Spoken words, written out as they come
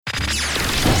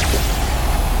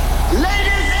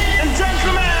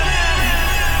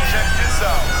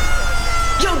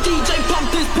DJ,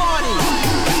 pump this party.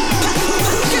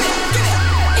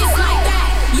 It's like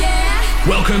that, yeah.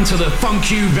 Welcome to the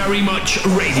Funk You Very Much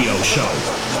radio show.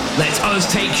 Let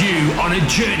us take you on a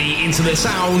journey into the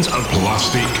sounds of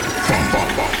plastic funk.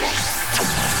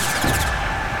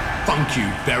 Funk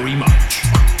you very much.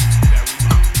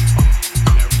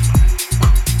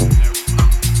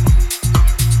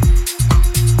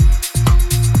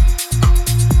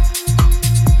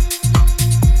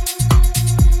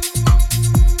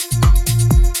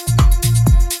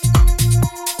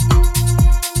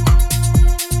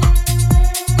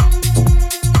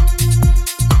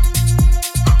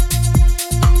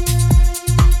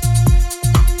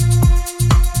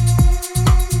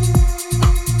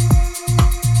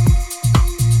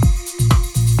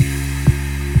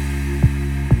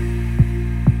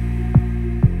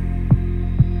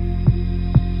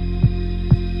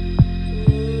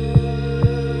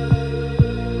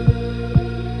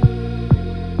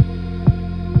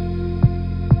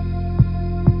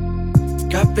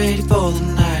 Ready for the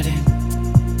night in.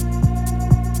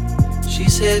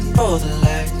 She's heading for the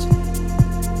lights,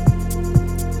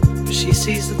 but she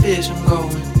sees the vision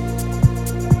going,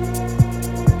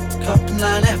 cupping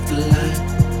line after line.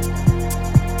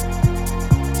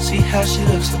 See how she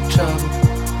looks like trouble,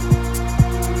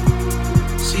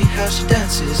 see how she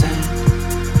dances and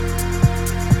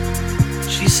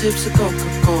she sips the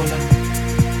Coca-Cola.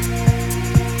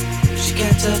 She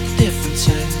can't tell the difference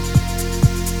yet.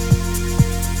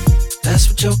 That's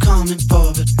what you're coming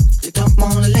for, but they don't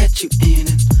wanna let you in.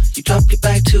 And you drop your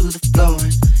back to the floor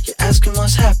and you're asking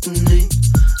what's happening. And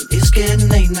it's getting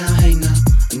late now, hey now,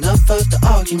 enough of the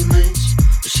arguments.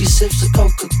 But she sips the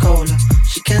Coca-Cola,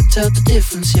 she can't tell the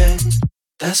difference yet.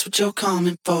 That's what you're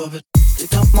coming for, but they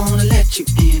don't wanna let you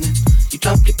in. And you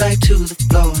drop your back to the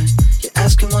floor and you're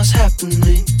asking what's happening.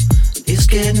 And it's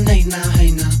getting late now,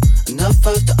 hey now, enough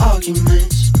of the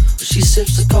arguments. But she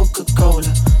sips the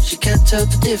Coca-Cola, she can't tell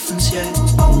the difference yet.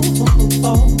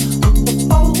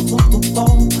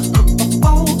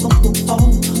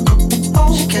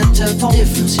 She can't tell the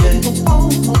difference yet.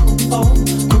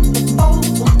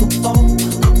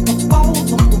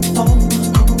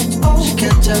 She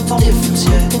can't tell the difference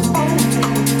yet.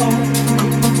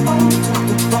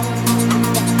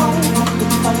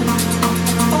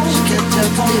 She can't tell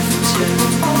the difference yet.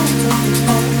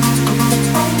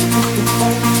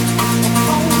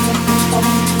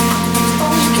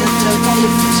 She can't tell the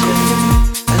difference yet.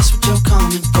 That's what you're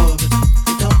coming for, but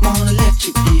they don't wanna let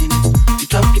you in. You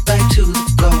drop your back to the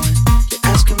floor and you're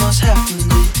asking what's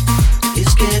happening.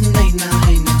 It's getting late now,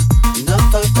 hey now,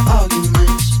 enough of the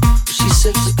arguments. But she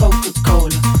sips the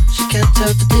Coca-Cola, she can't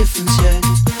tell the difference yet.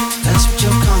 That's what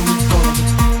you're coming for,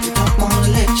 but they don't wanna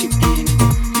let you in.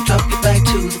 You drop your back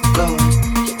to the floor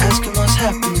and you're asking what's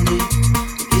happening.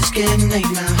 It's getting late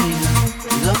now, hey now,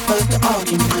 enough of the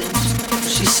arguments.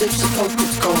 She sips the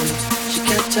Coca-Cola, she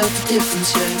can't tell the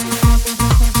difference yet.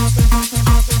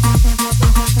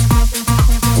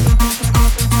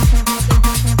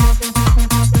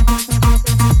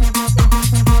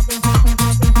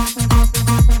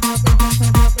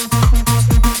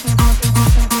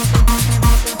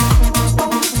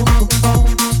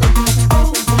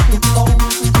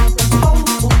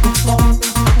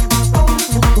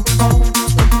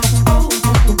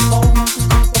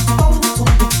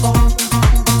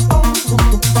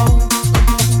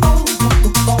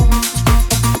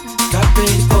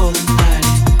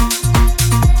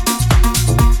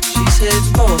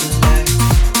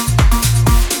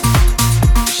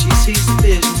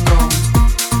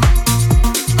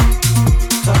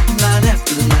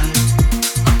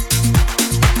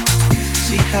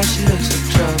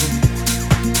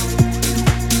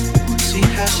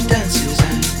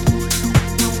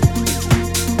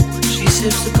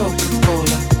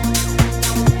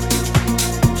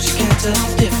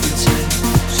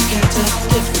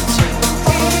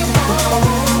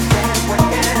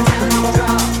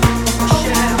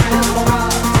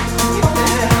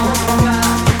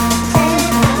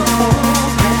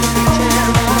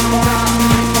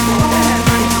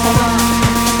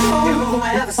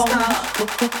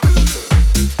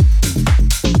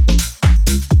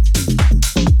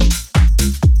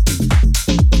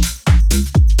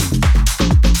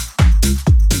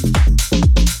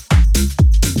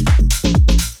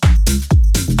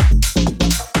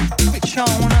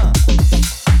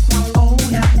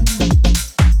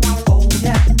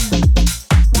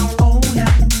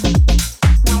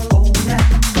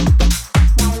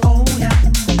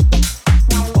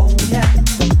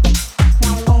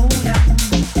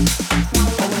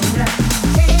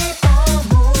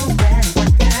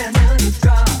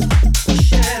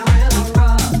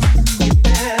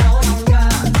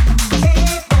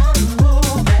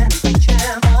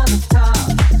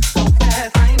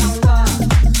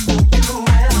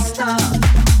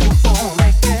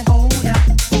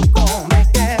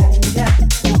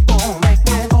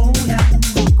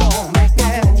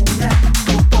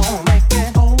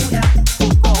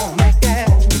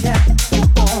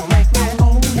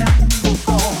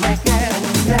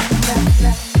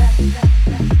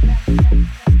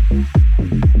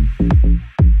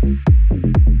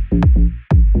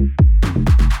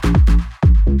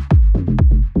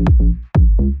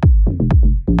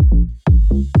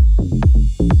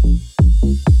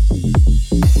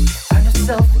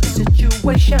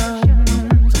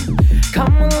 emotions,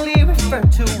 commonly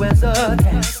referred to as a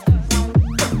test. No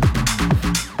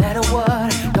matter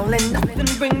what, don't let nothing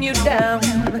bring you down.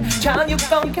 Child, you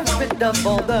gon' get rid of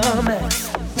all the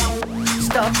mess.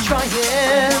 Stop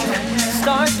trying,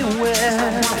 start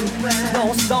doing.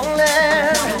 No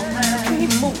stalling,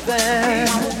 keep moving.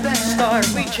 Start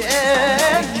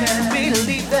reaching,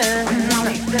 believing.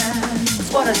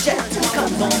 It's what a jet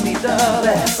comes on me the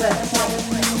best.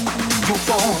 You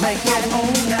gon' make it,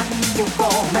 you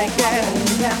gon' make it,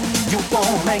 you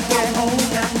gon' make it,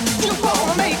 you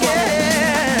gon' make it,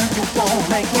 you gon'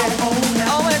 make it.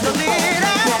 Always the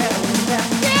leader.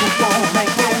 You gon'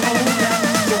 make it,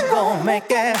 you gon'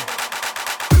 make it.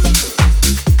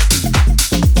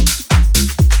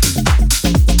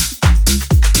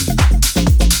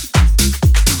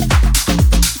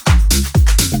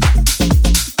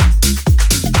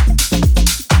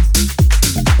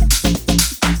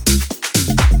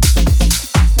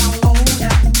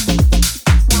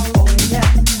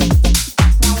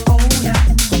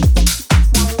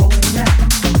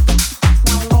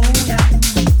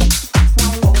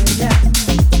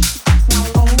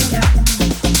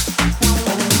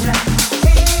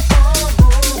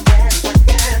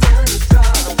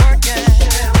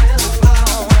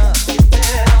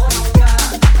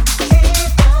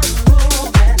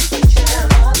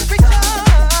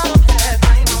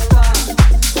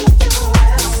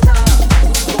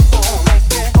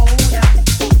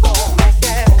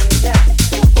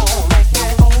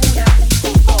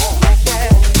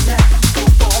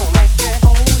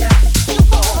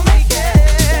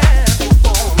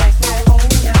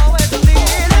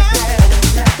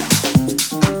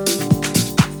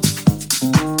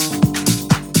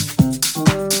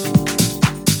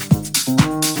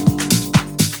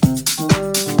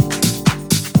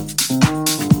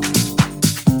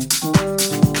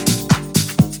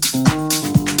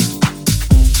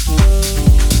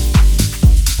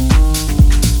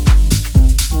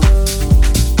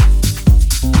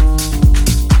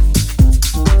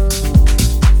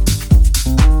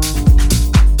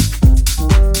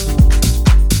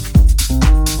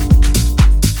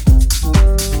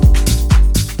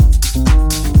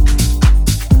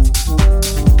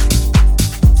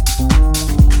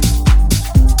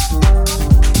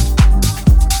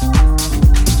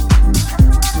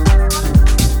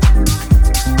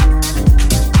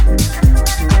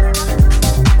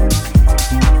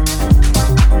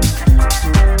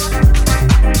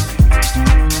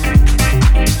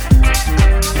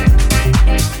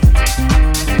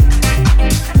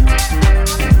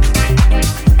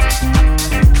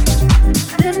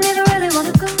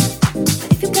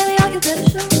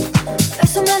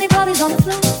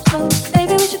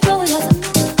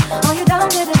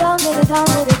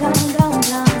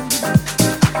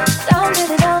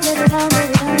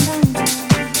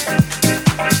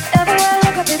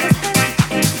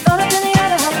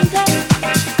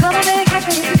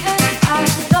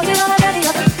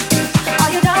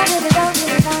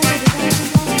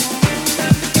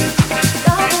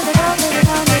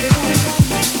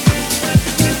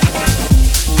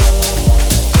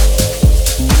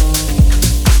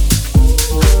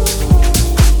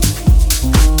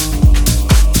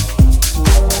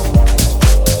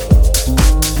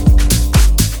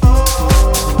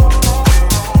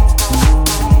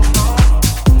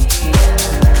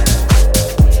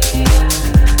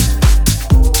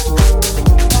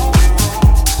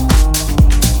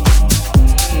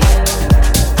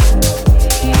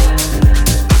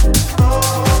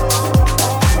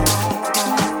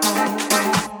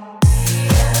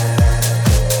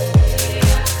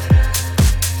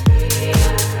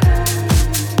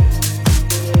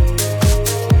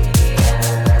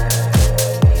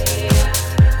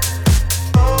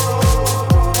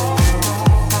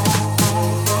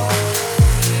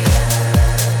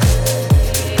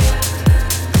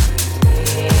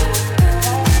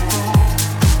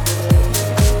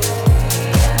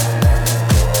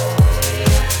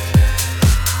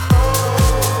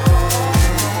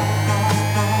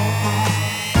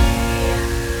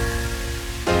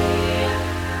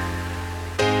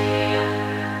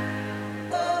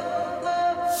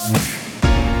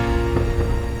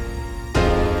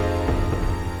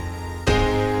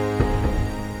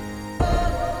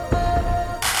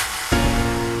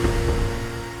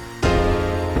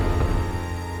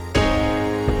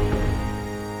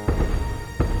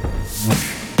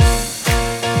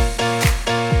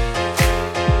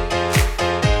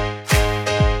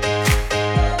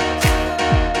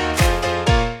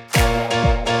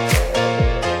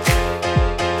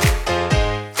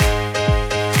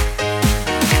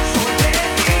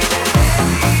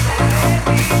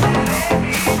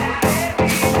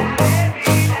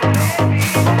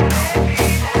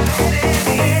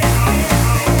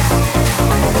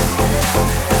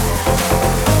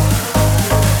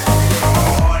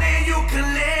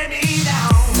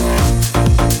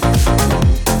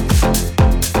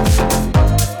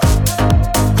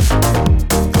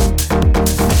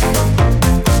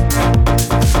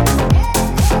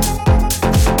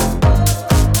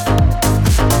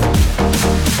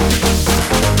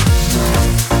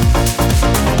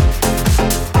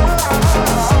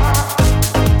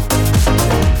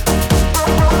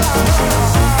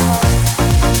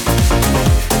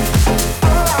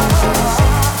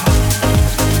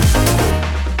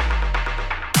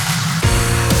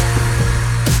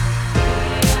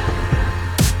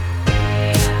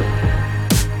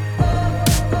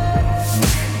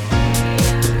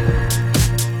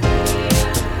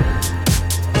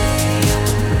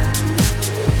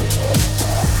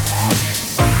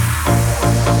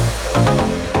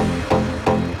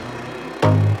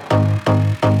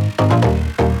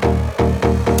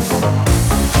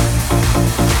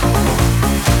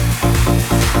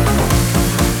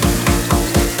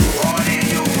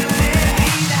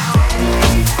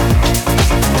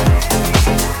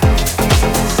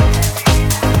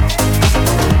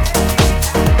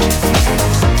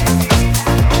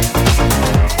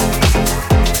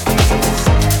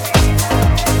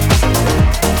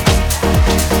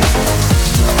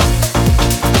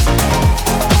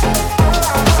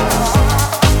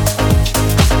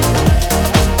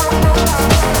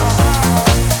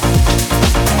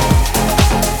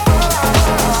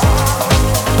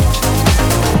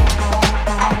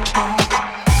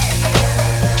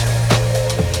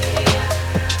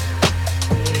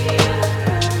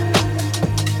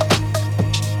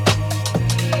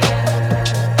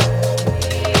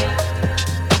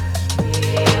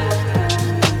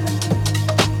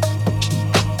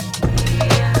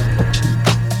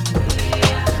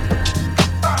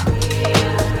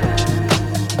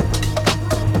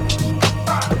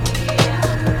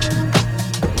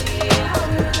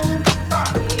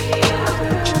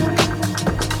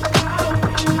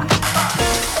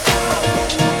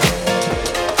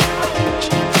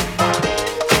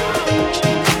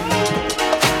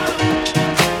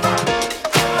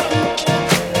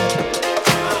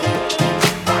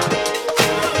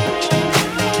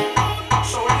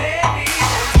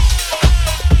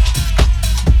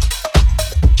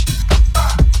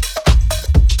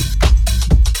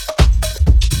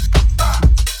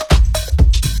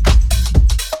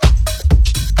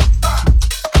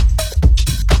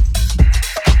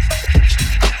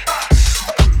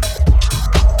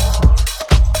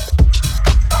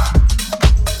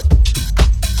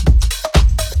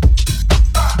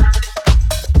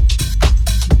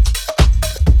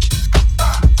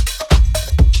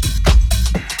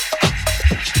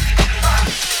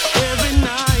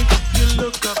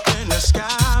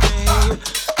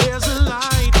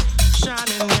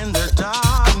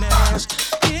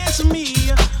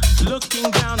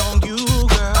 looking down on you,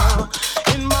 girl.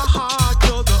 In my heart,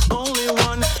 you're the only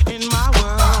one in my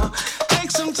world.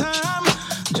 Take some time,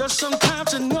 just some time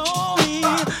to know me,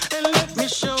 and let me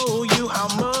show you how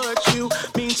much you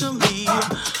mean to me.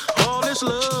 All this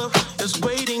love is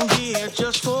waiting here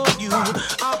just for you.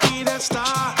 I'll be that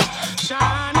star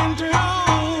shining through.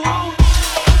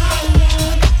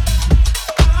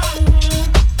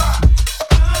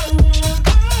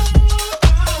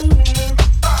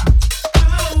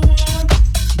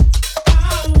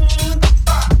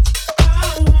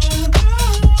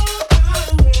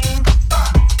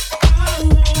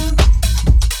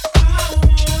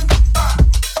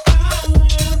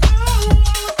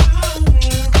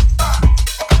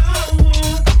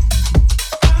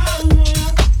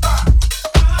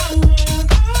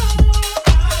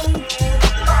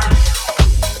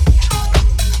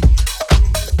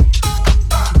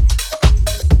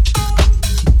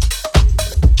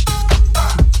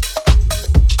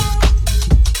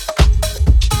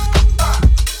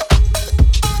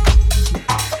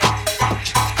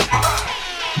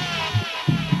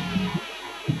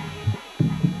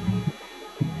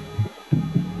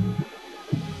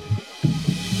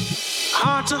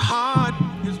 Heart to heart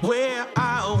is where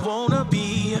I wanna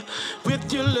be.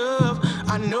 With your love,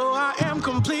 I know I am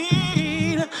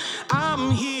complete. I'm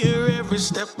here every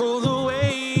step of the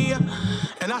way,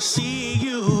 and I see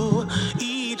you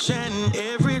each and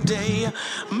every day.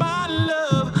 My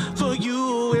love for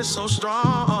you is so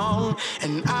strong,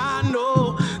 and I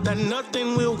know that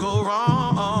nothing will go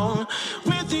wrong.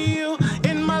 With you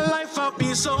in my life, I'll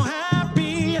be so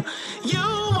happy. You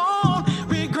won't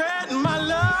regret my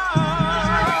love.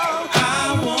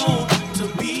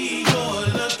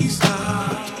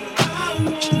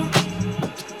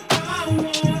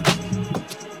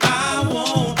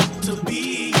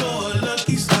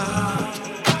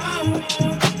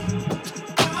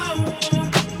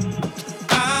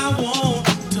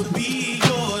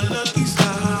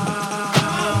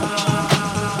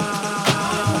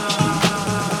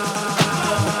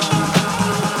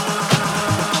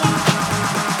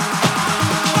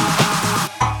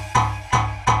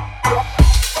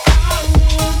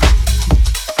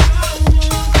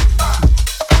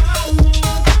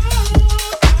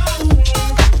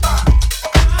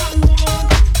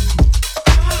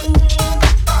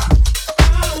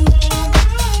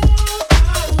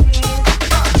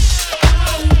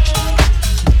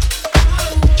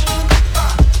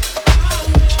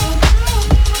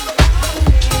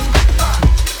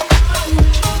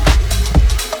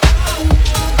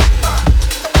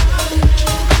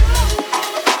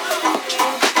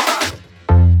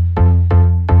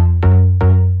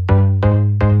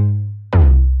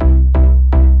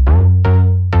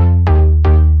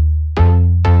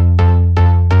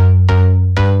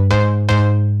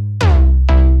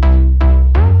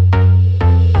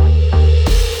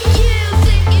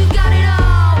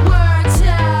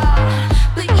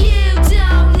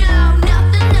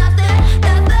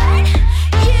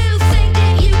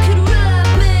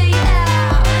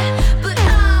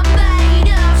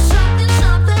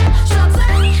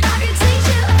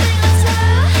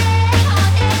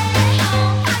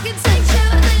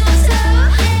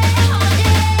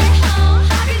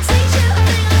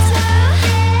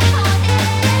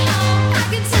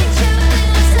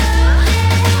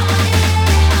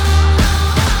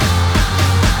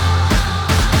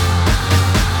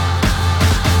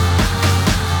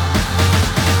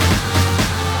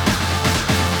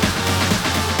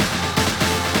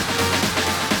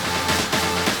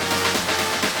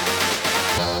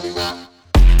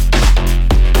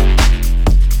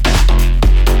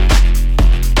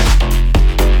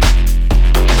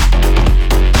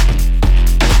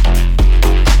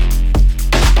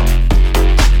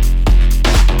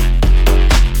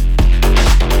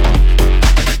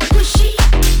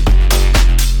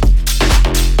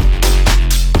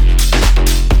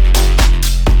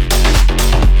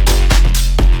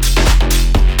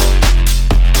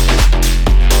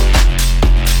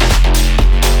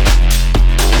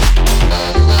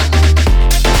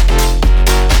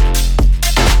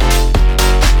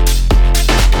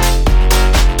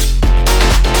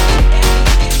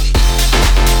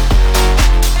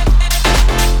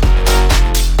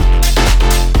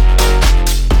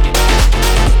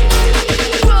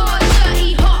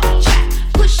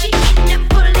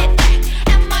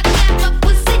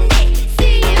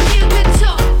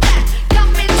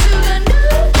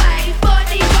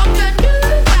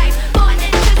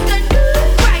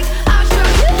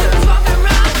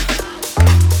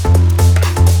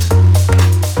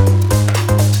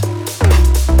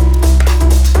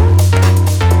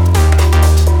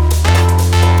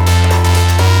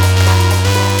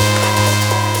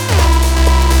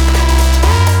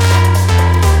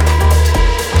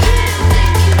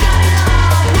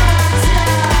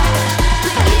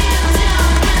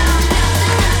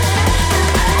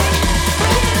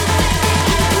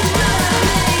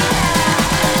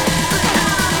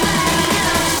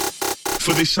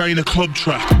 this ain't a club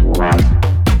track.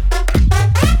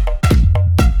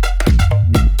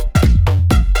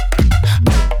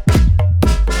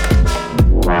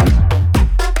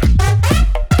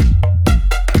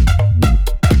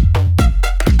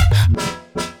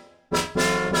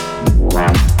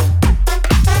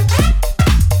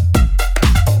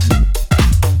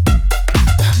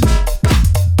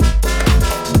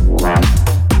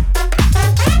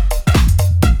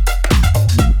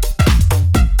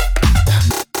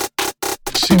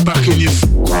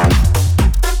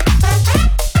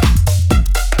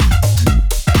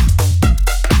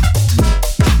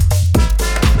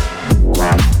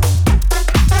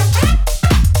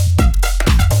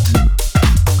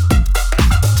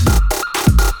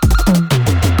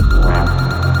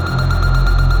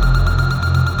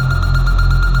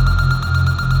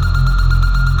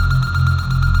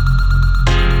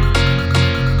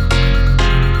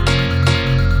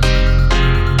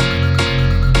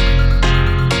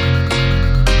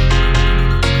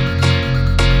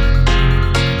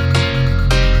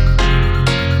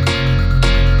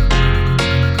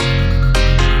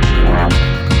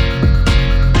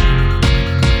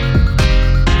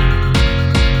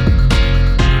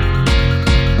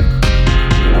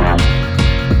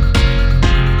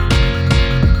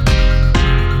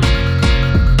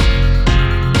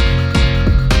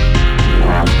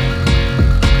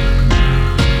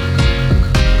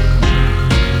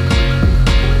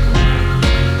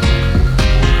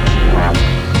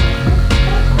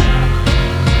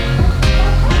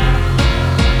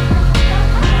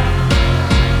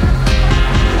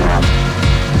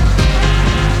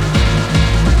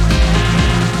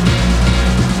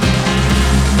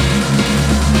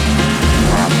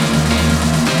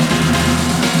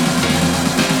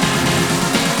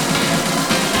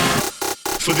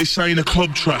 This ain't a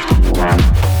club track.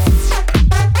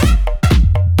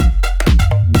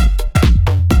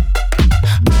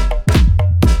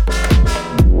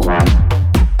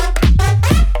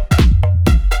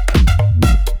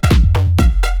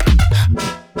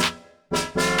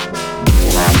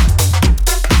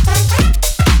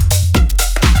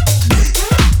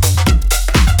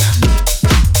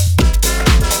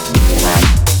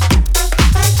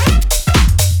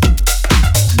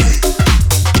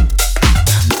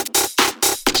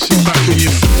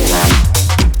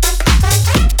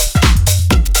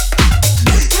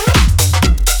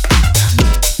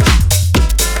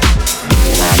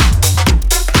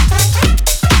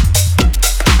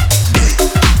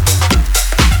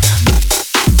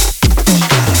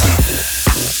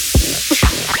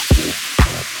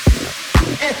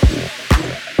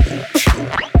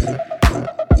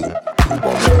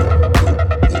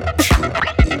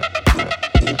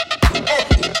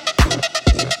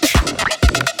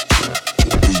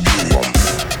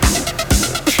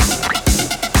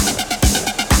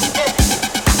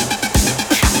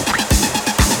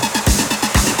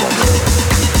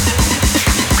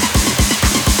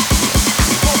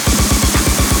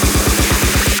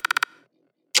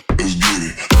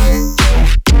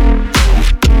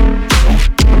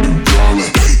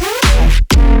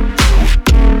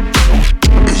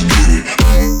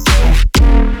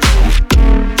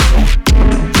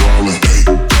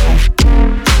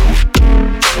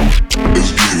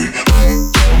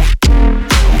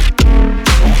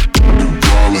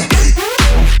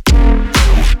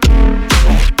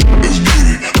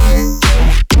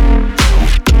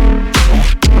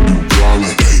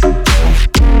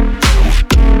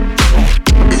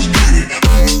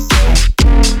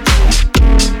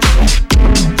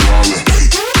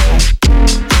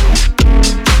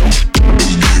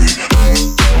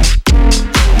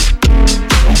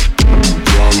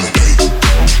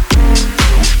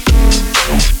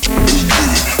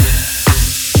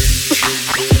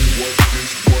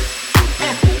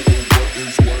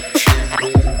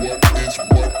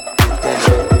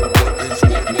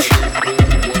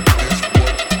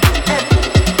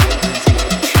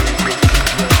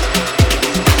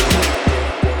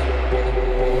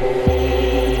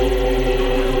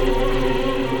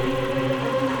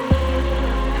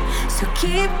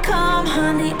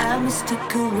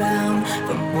 Stick around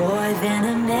for more than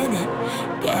a minute.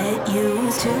 Get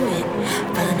used to it.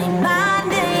 Funny, my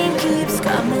name keeps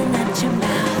coming at your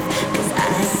mouth, 'cause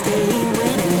I stay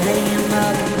winning, laying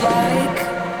up like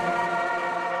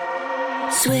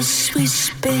swish,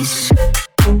 swish, bish.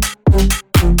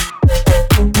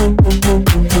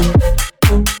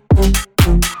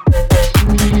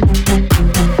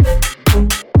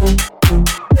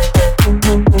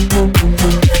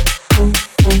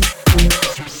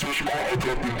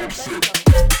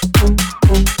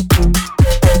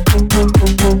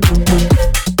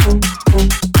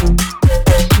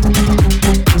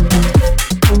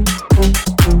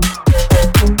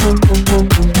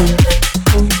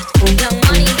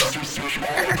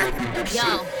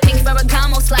 Yo, pink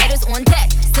Ferragamo sliders on deck.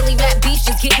 Silly rap beats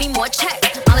just give me more check.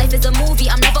 My life is a movie,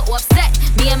 I'm never offset.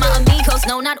 Me and my amigos,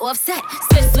 no, not offset.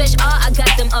 Swish, swish, I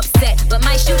got them upset. But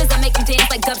my shooters, I make them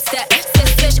dance like dubstep.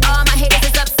 Swish, swish, my haters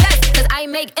is upset. Cause I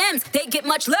make M's, they get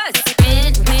much less.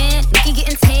 Win, Nicki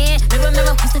getting tan. Mirror,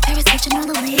 mirror, who's the fairest bitch in all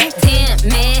the land? Damn,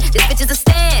 man, this bitch is a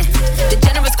stand. The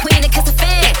generous queen and kiss a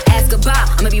fan. Ask goodbye,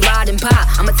 I'ma be riding by.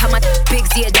 I'ma tell my big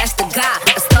Z, that's the guy.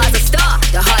 A star's a star,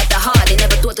 the heart. They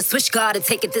never thought the Swish God would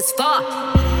take it this far.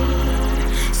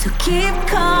 So keep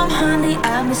calm, honey,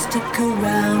 I'ma stick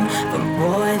around for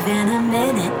more than a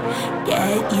minute.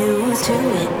 Get used to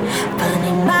it.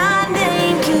 Funny, my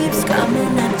name keeps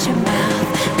coming at your mouth.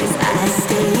 Cause I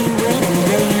stay winning,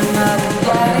 laying my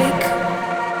bike.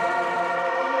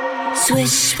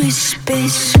 Swish, swish,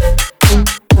 bish.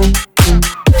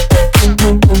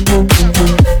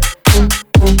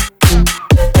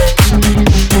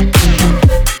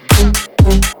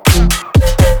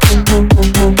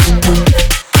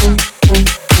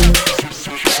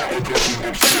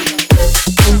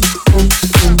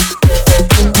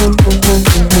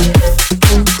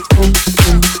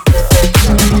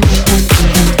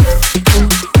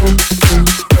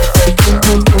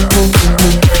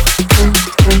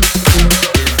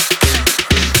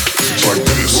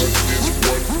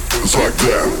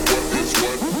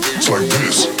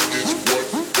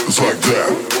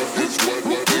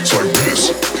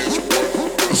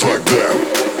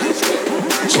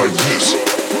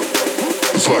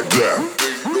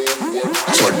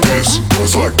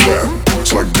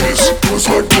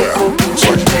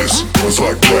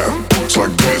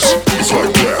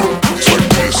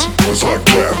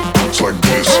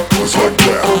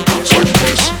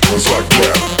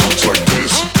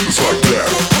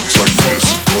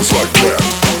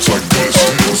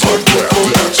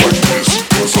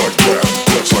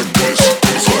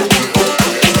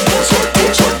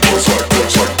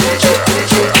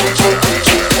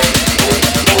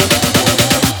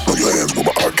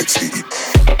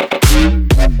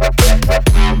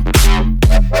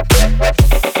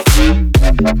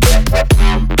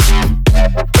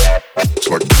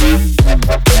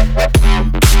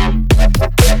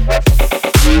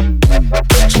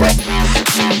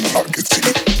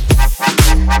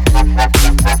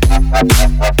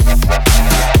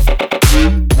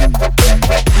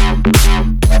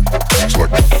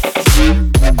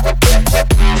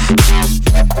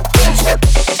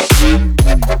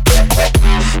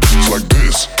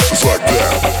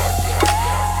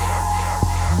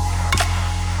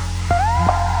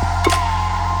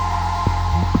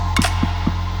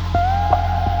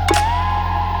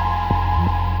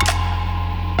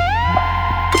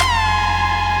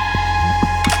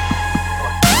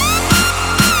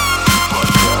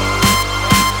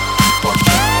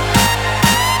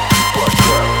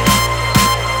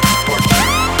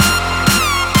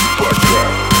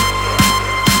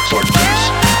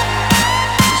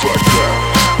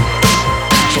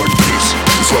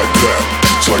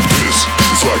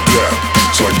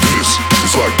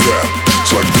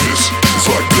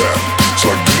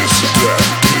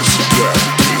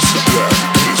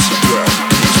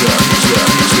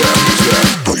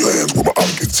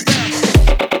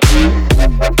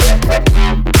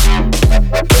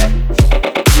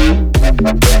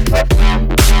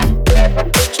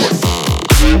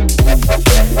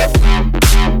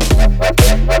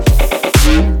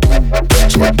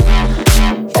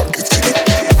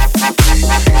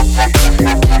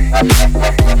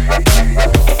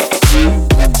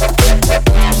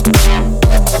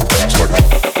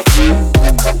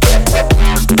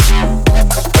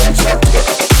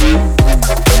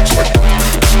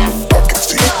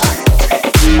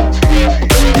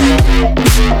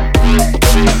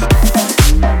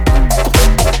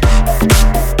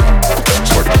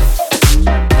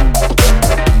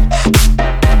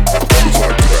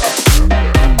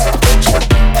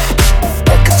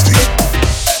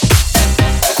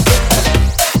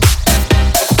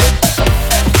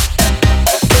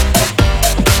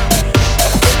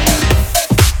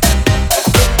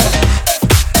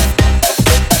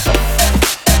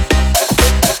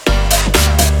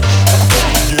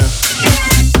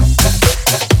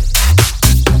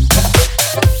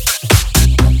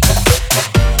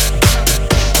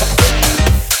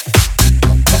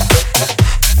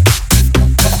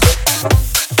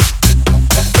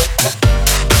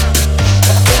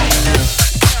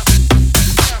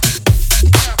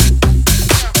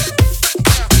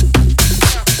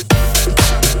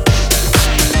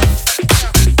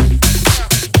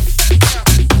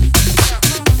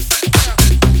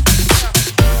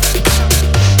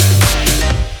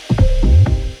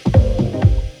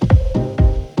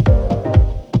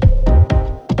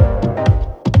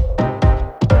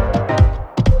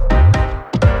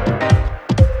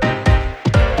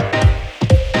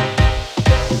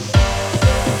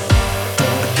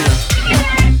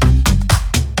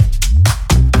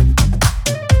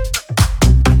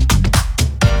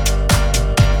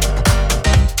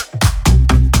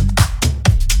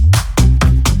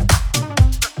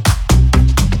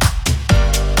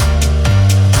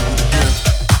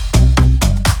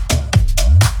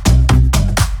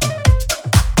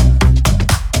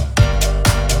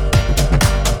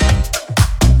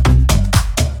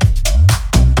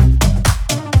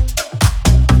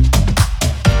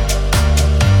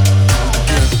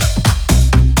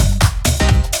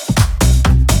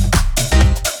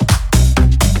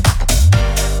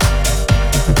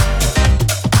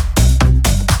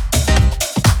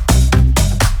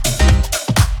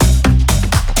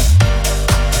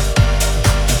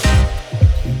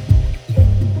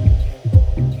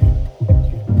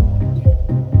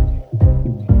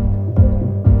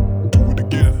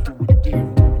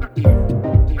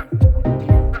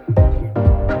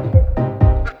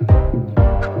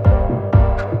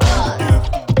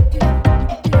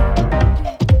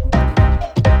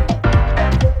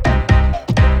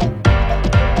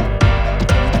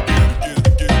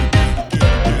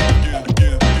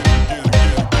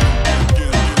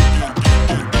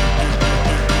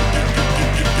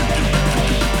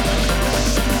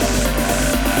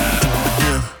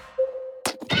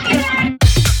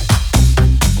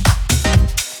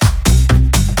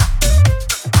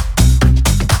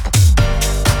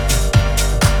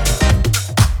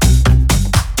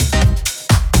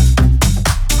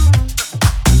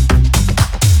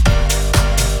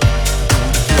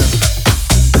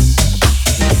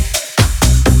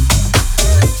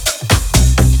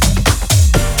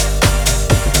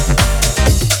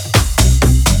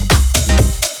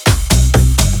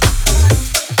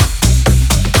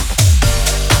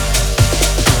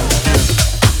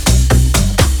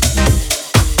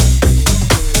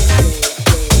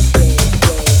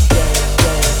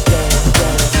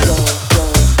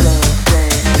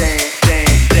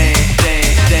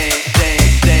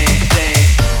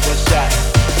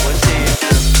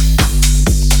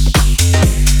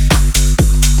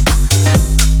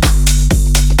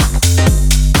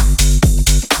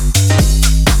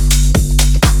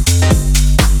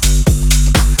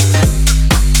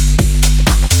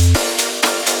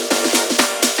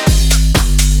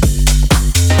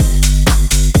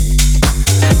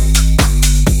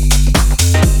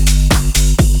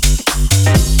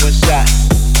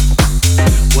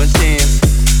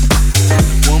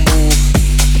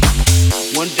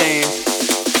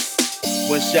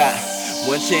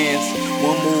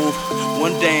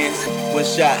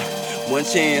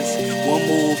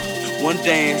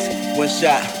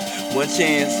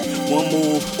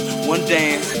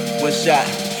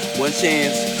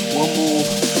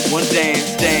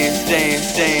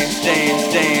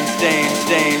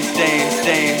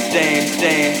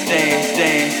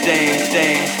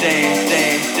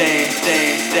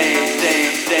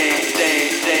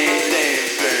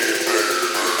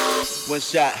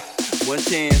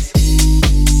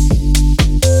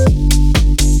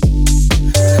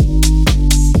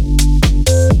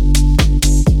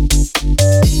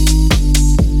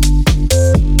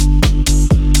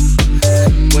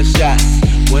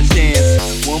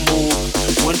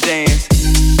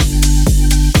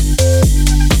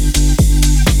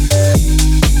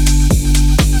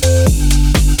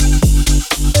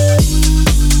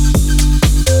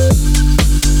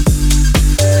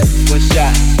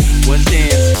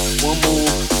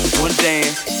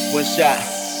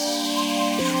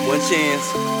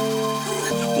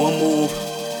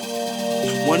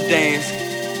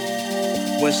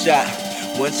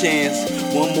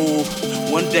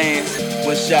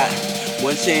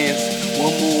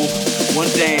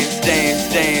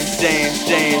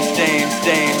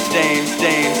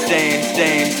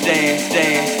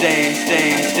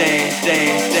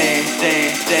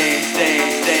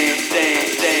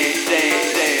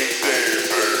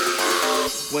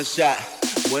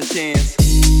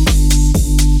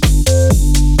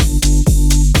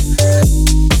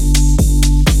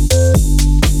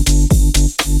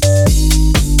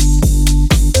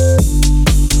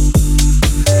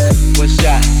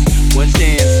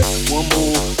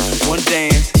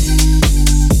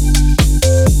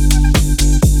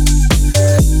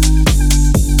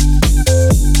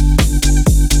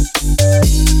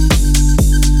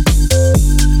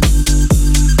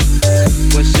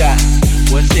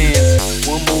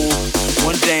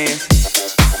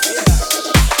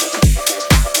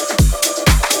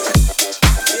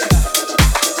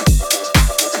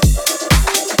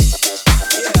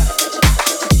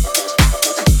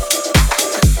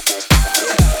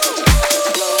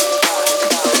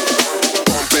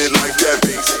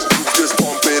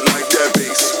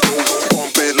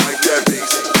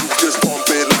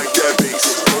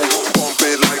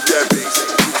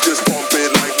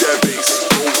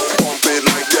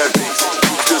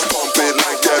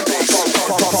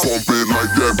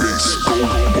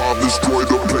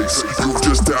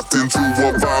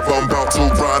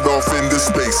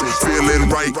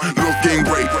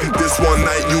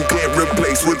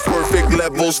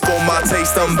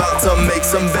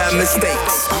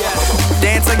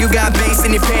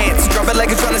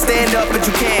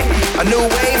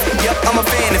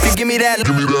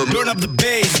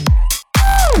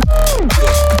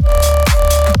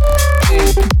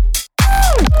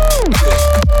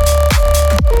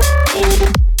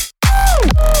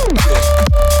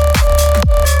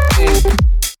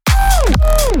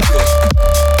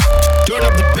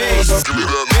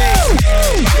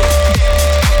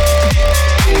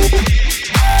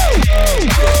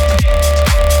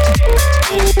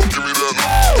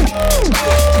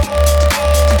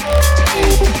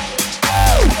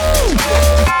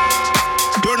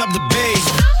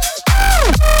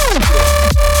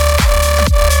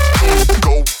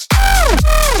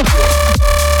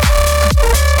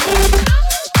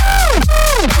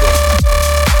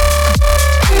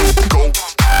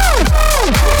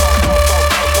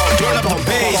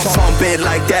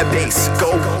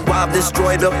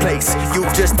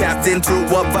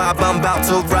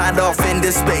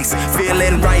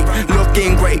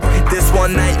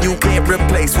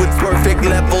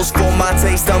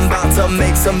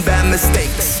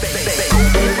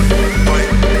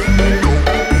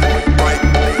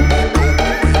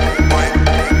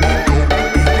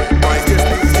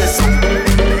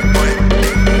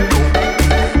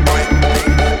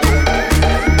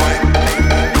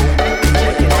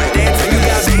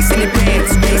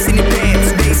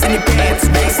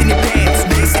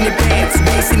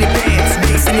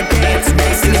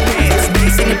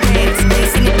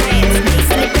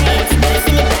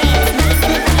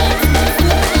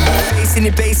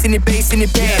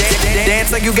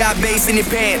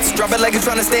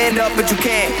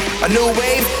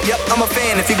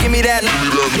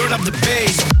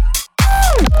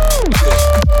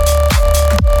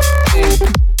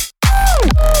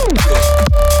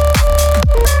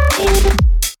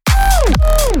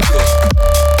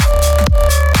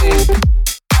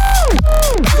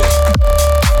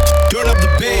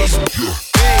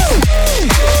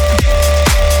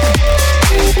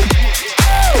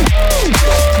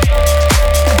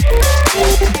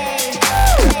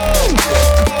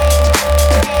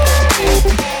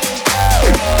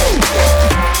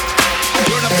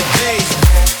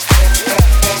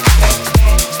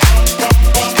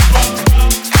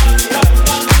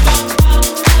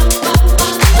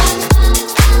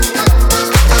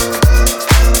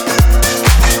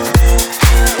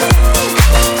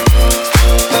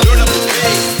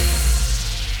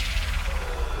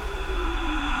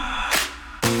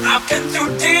 I've been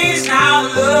through days, now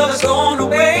the love has gone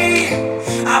away.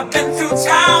 I've been through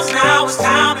times, now it's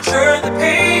time to turn the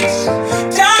page.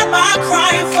 Done my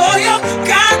crying for you,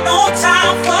 got no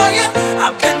time for you.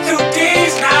 I've been through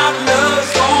days, now the love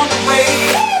has gone away.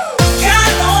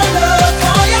 Got no love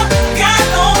for you, got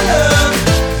no love.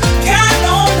 Got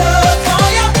no love for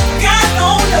you, got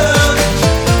no love.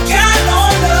 Got no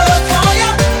love for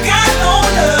you, got no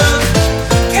love.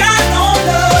 Got no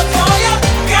love for you,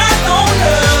 got no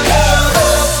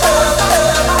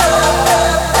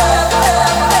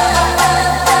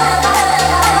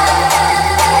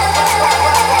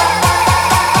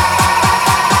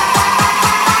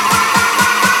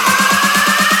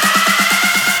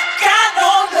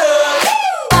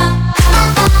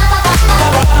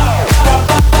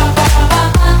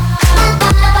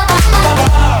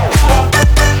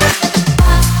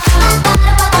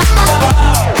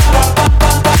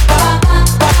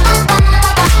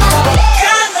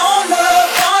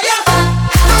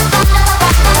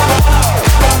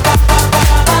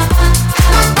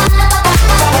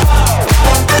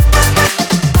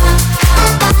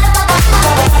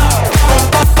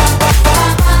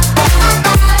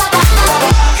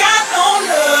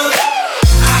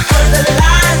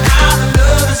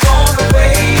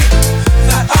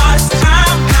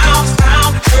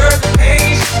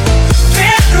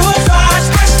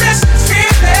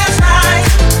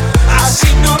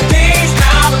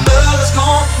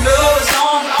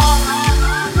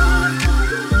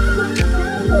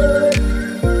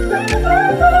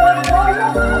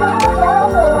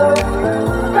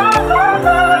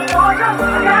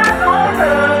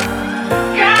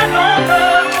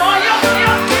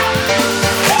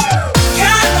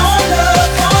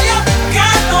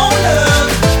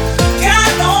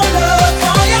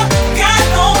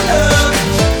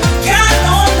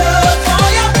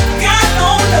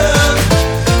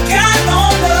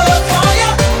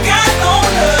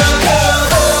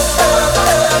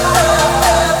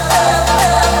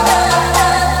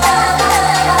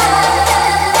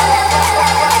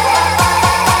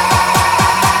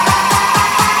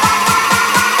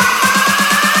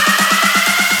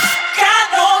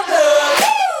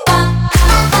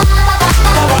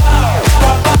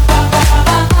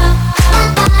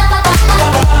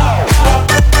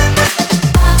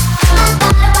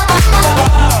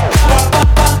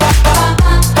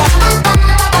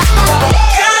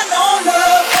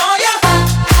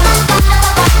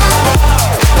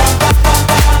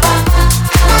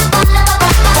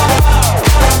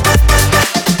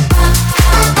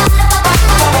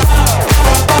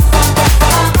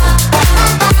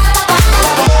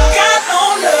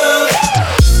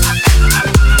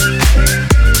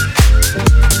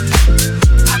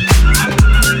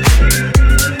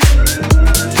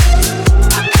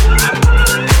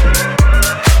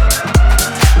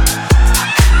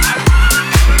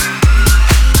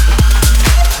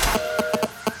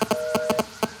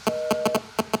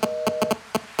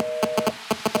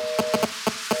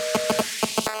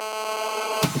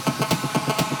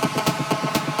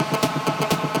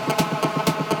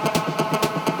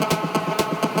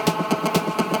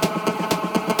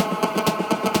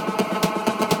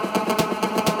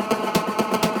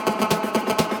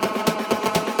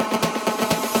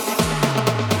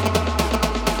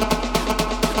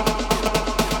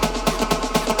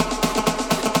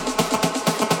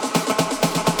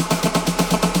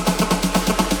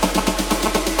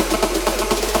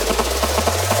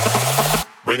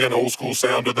Bringing old school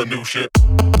sound to the new shit.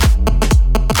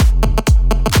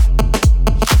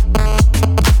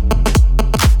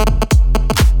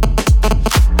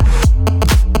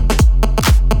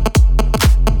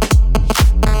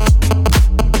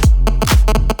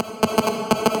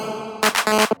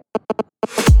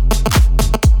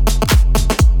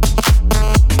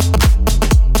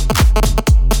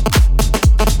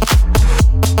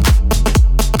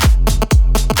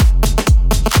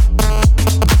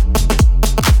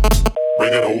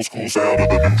 Sound of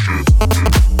the new shit.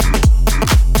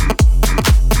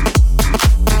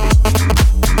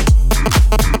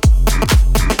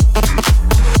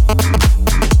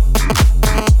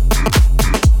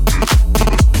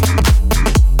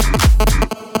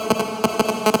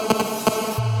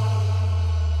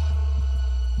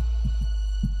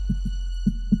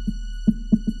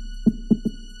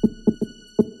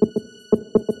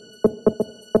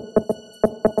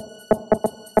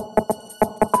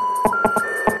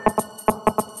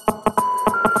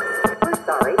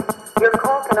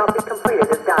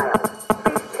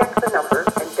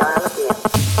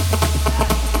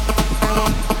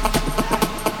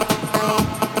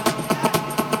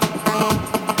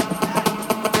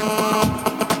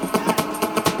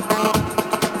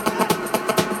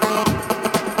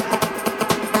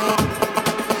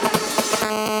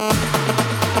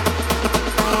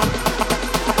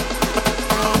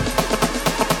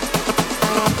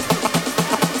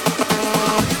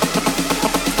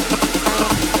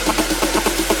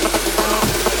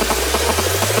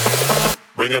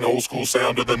 Bringing old school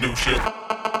sound to the new shit.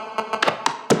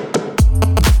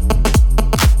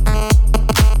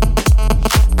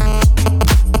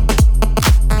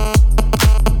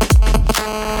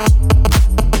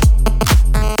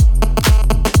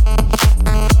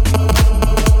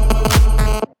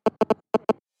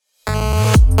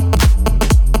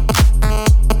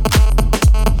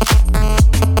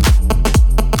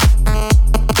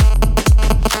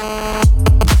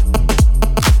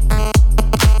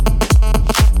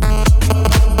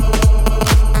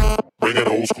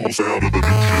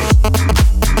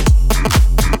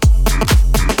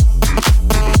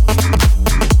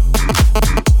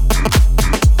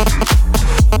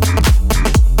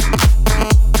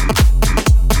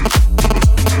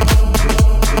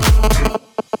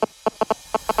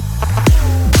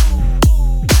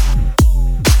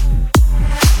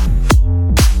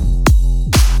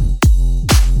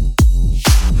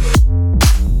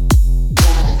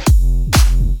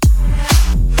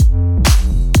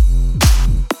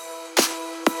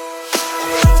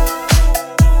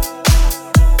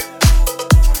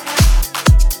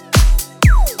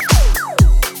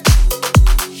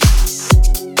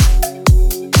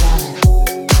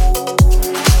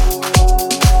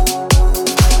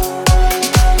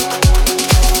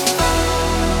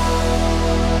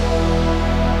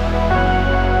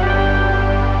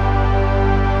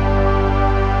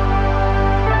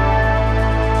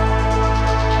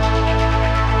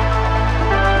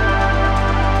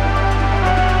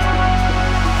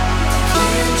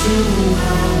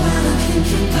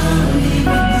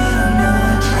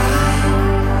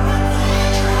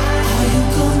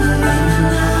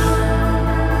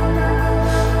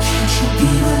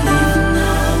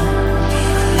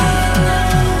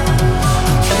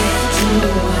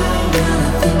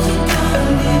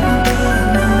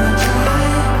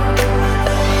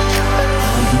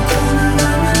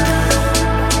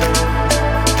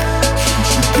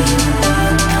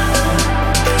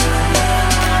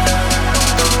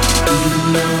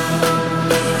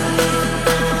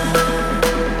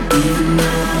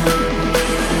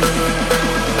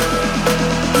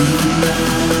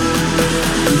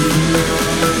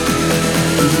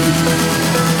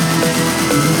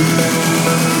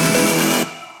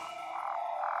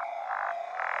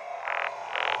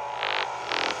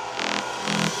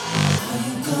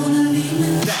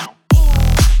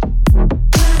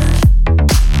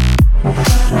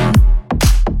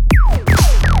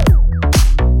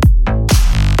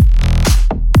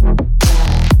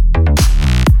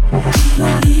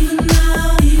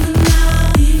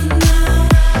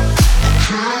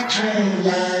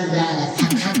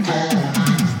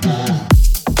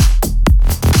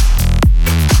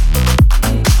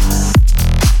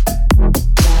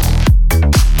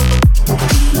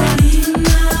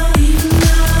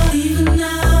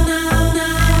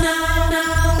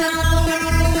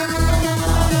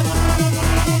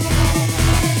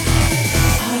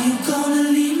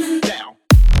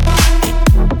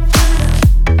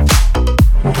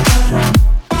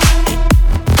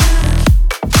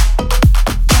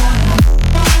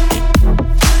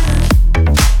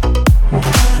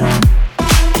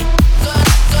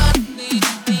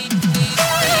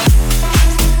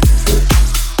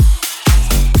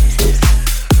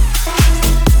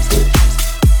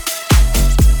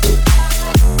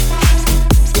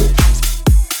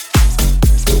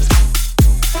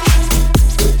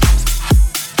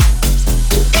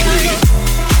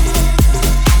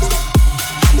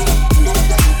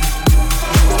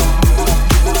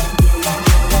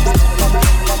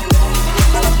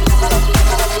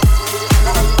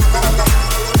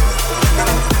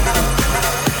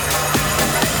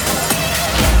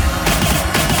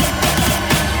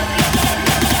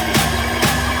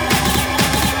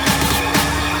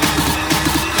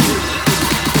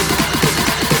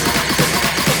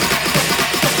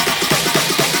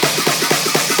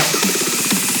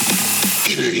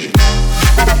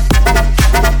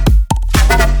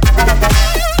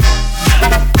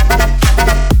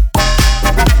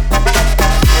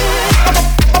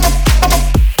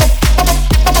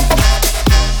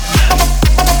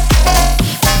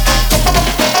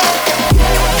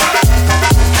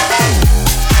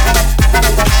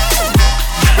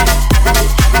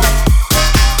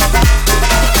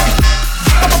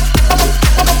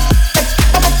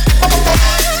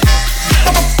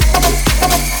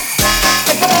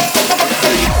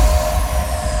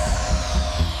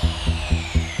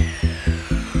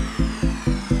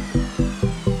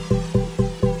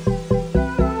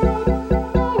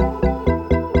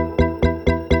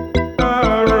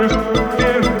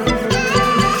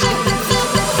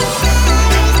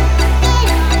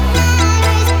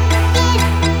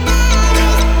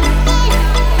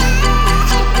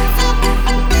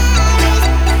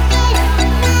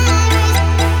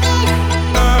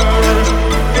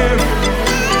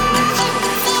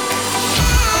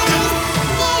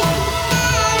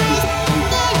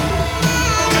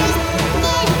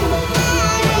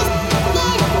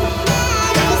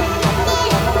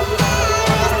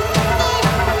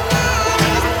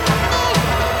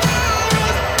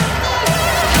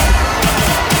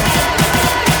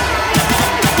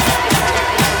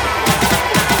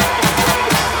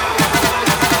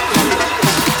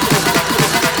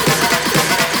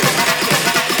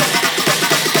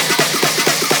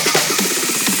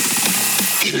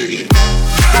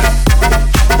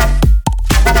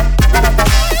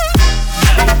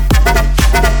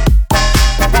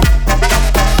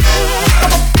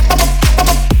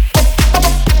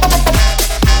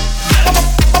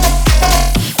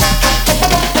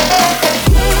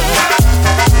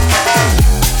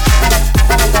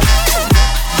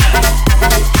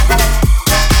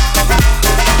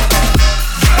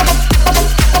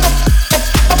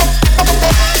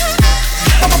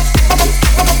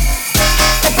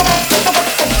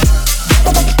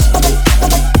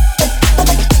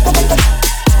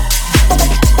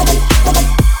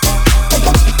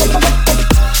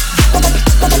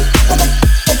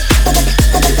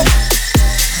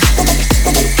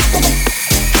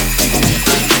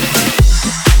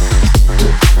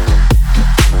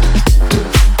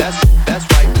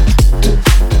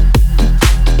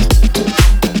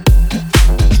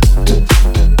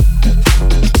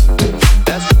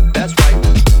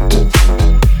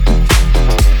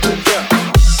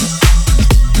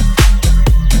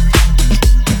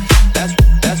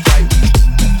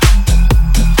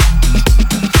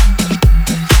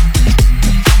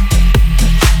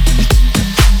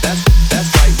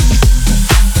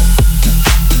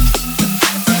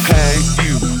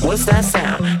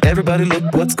 everybody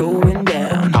look what's going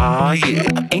down. Ah yeah,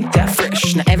 ain't that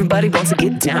fresh? Now everybody wants to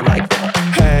get down like that.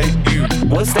 Hey you,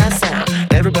 what's that sound?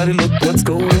 Everybody look what's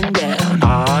going down.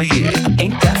 Ah yeah,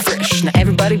 ain't that fresh? Now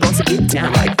everybody wants to get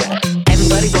down like that.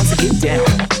 Everybody wants to get down.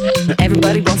 Now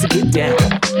everybody wants to get down.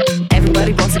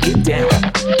 Everybody wants to get down.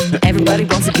 Now everybody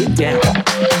wants to get down.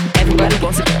 Everybody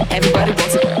wants to. Everybody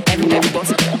wants to. Everybody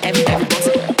wants to. Everybody wants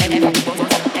to.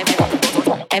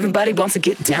 Everybody wants to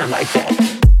get down like that.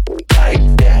 Like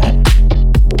that.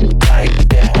 Like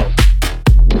that.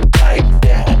 Like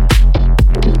that.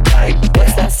 Like that.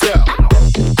 What's that sound?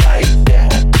 Like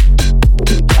that.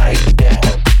 Like that.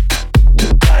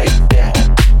 Like that.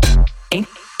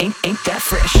 Ain't that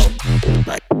fresh?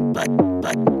 Like that.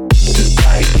 Like that.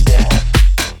 Like that.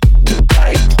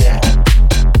 Like that.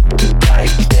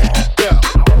 Like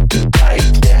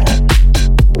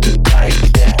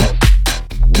that.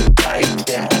 Like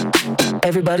that.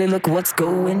 Everybody look what's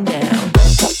going down.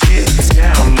 Get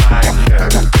down like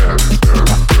that.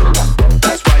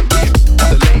 That's right, the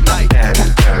late night. Get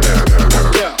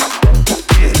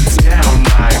down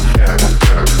like that.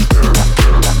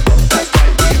 That's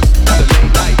right, the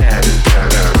late night.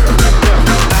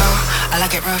 Oh, I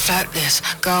like it rough like this.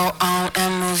 Go on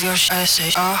and move your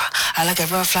shit. Oh, I like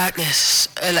it rough like this.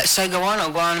 Let's say go on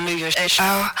and move your shit.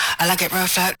 Oh, I like it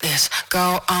rough like this.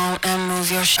 Go on and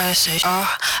move your shit.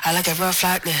 Oh, I like it rough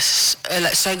like this.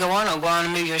 Let's say go on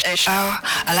and move your shit. Oh,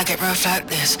 I like it rough like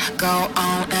this. Go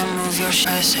on and move your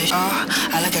shit. Oh,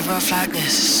 I like it rough like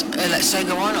this. Let's say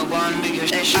go on and move your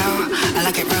shit. Oh, I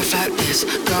like it rough like this.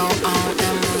 Go on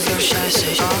and move your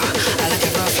shit. Oh, I like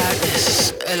it rough like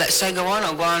this. Let's say go on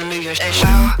and move your shit.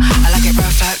 Oh, I like it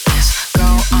rough like this. Go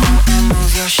on and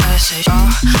move your shit. Oh,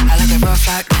 I like it rough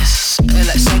like this.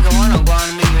 Let's say go on and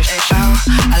move your shit. Oh,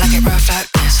 I like it rough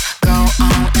like this. Go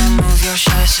on and move your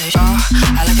shit. Oh,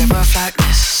 I like it rough like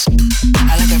this.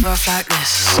 I like it rough like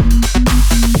this.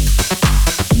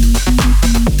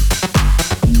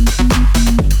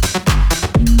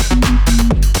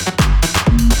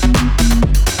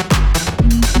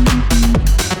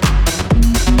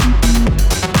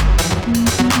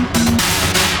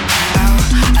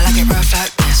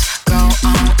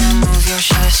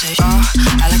 Oh,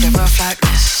 I like it rough like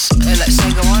this. Let's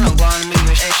say go on and move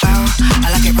your shit. Oh,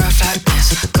 I like it rough like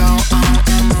this. Go on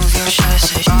and move your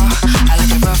shit. Oh, I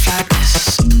like it rough like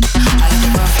this. I like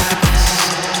it rough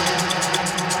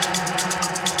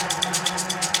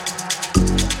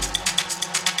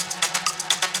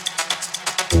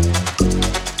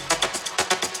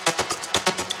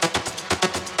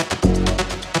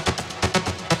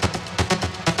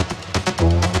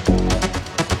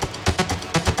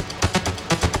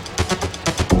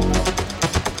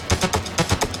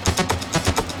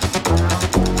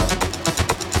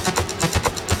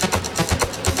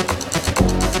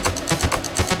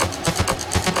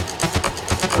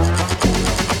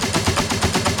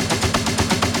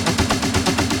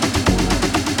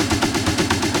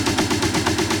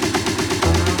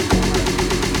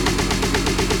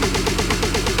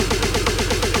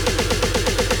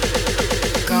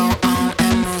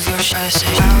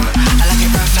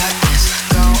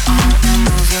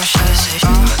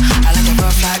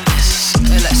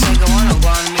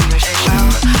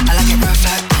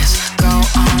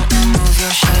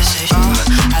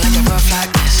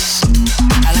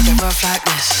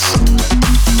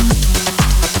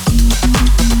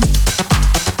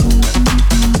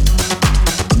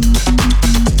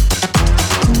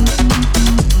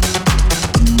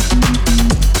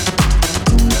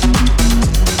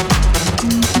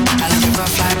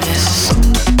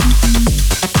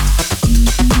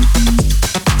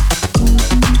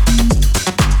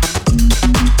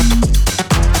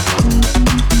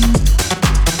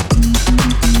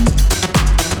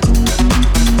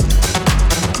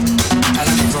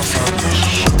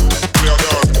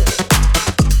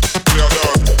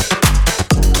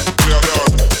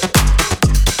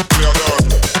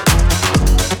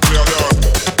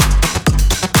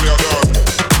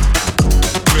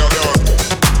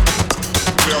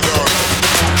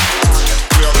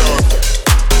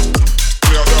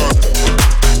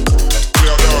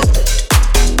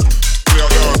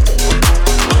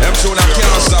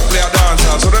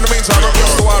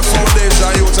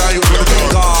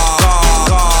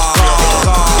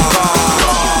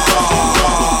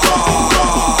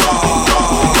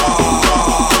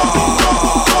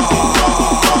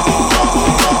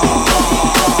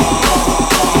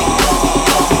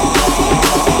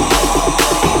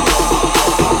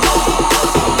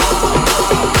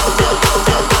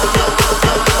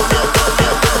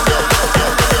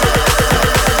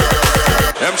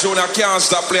Them tune I can't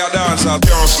stop play a dance. Can't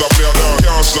stop play a dance.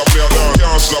 Can't stop play a dance.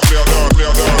 Can't stop play a dance. Play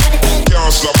a dance. Can't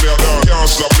stop play a dance. Can't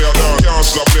stop play a dance. Can't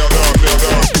stop play a dance. Play a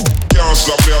dance. Can't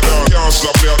stop play a dance. Can't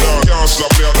stop play a dance. Can't stop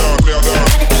play a dance. Play a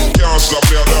dance. Can't stop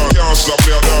play a dance. Can't stop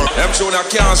play a dance. Them tune I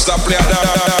can't stop play a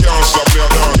dance. Can't stop play a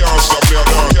dance. Can't stop play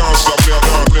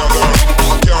a dance.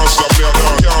 Can't stop play a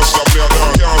dance.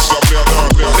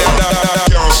 Play a dance.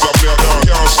 Can't stop play a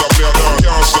dance.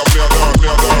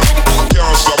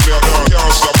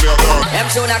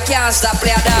 Can't stop play a dance. Can't stop play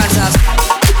a dance. Play a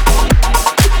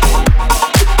dance.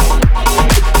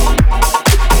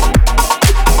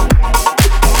 Can't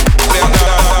stop play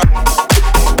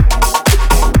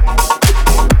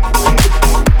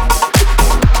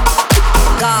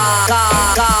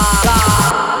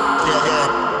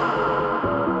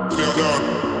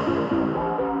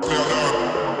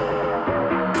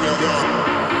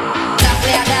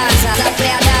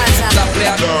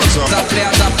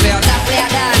dance. Can't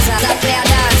stop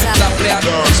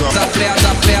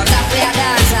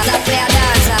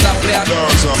play a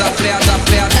dance. Can't stop play a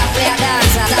dance. Play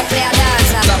a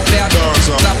dance. Can't stop play a dance.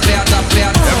 Can't stop play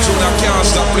a dance. Them tune I can't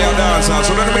stop play a dancers.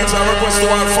 So that means I request to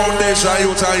our foundation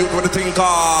youth and youth with the thing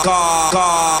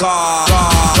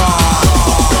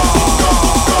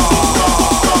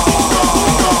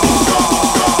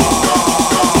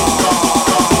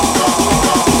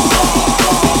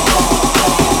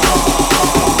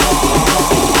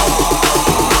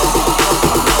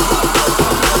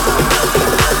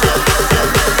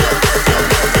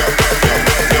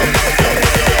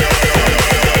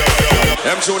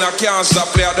tune I can't stop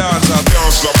play a dance. Can't stop play a dance. Can't stop play a dance. Can't stop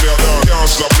play a dance. Play a dance. Can't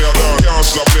stop play a dance. Can't stop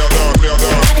play a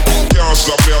dance. Can't stop play a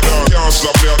dance.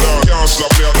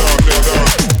 Play a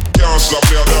dance. Can't stop play a dance. Can't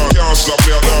stop play a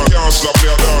dance. Can't stop play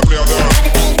a dance. Play a dance.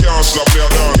 Can't stop play a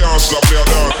dance. Can't stop play a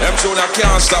dance. Them tune I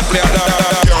can't stop play a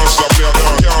dance. Can't stop play a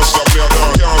dance.